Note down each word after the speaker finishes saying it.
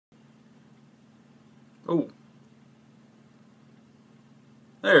Oh.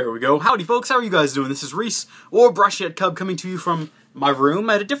 There we go. Howdy folks, how are you guys doing? This is Reese, or LegacyCub, coming to you from my room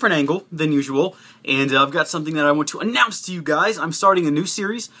at a different angle than usual. And I've got something that I want to announce to you guys. I'm starting a new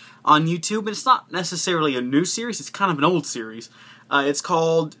series on YouTube, and it's not necessarily a new series, it's kind of an old series. It's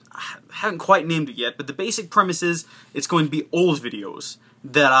called, I haven't quite named it yet, but the basic premise is it's going to be old videos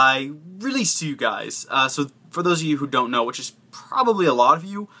that I release to you guys. So for those of you who don't know, which is probably a lot of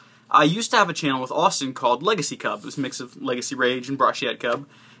you, I used to have a channel with Austin called LegacyCub. It was a mix of Legacy Rage and LegacyCub,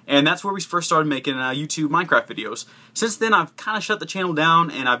 and that's where we first started making YouTube Minecraft videos. Since then, I've kind of shut the channel down,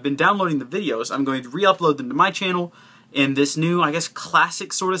 and I've been downloading the videos. I'm going to re-upload them to my channel in this new, I guess,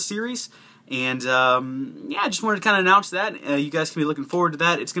 classic sort of series. And yeah, I just wanted to kind of announce that. You guys can be looking forward to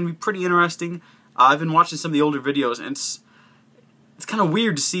that. It's going to be pretty interesting. I've been watching some of the older videos, and it's kind of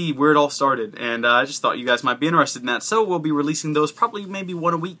weird to see where it all started. And I just thought you guys might be interested in that. So we'll be releasing those probably maybe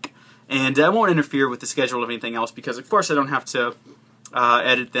one a week. And I won't interfere with the schedule of anything else because, of course, I don't have to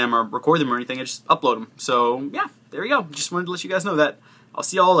edit them or record them or anything. I just upload them. So, yeah, there you go. Just wanted to let you guys know that. I'll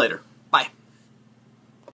see y'all later. Bye.